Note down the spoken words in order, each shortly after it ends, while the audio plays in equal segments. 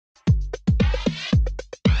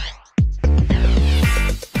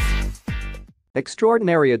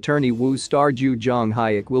Extraordinary attorney Woo star Joo Jong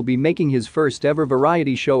Hyuk will be making his first ever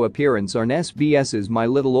variety show appearance on SBS's My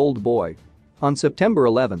Little Old Boy. On September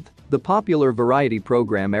 11th, the popular variety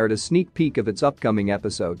program aired a sneak peek of its upcoming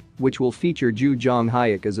episode, which will feature Joo Jong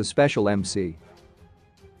Hyuk as a special MC.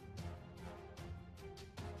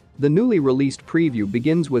 The newly released preview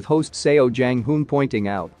begins with host Seo Jang-hoon pointing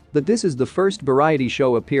out that this is the first variety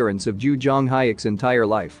show appearance of Joo Jong Hyuk's entire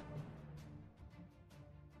life.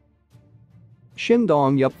 Shin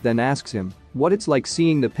Dong-yup then asks him what it's like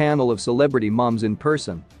seeing the panel of celebrity moms in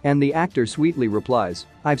person, and the actor sweetly replies,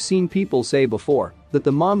 "I've seen people say before that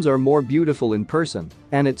the moms are more beautiful in person,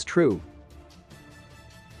 and it's true.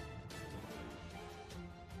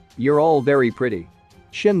 You're all very pretty."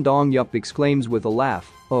 Shin Dong-yup exclaims with a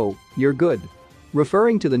laugh, "Oh, you're good."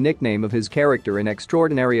 Referring to the nickname of his character in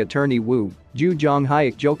Extraordinary Attorney Woo, Joo Jong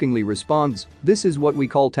Hyuk jokingly responds, "This is what we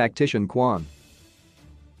call Tactician Kwan."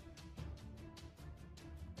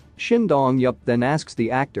 Shin Dong-yup then asks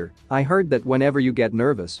the actor, "I heard that whenever you get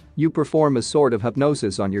nervous, you perform a sort of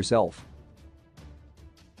hypnosis on yourself."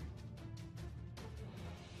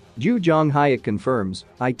 Joo Jong Hyuk confirms,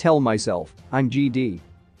 "I tell myself, I'm GD."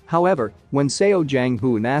 However, when Seo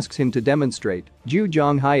Jang-hoon asks him to demonstrate, Joo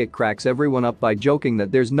Jong Hyuk cracks everyone up by joking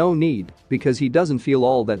that there's no need because he doesn't feel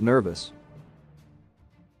all that nervous.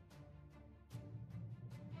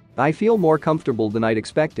 "I feel more comfortable than I'd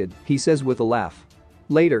expected," he says with a laugh.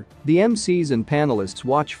 Later, the MCs and panelists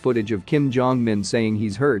watch footage of Kim Jong-min saying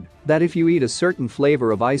he's heard that if you eat a certain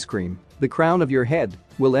flavor of ice cream, the crown of your head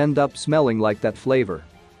will end up smelling like that flavor.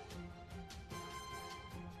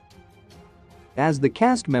 As the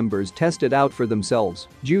cast members test it out for themselves,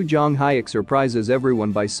 Joo Jong Hyuk surprises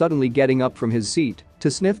everyone by suddenly getting up from his seat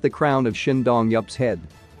to sniff the crown of Shin Dong-yup's head.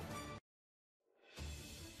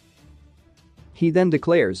 He then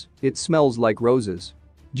declares, "It smells like roses."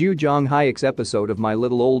 Joo Jong Hyuk's episode of My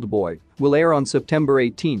Little Old Boy will air on September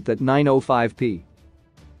 18th at 9:05 p.m.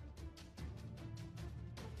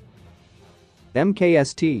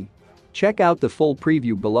 MKST. Check out the full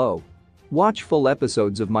preview below. Watch full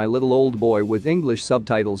episodes of My Little Old Boy with English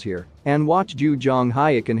subtitles here and watch Joo Jong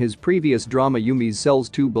Hyuk and his previous drama Yumi's Cells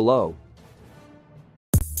 2 below.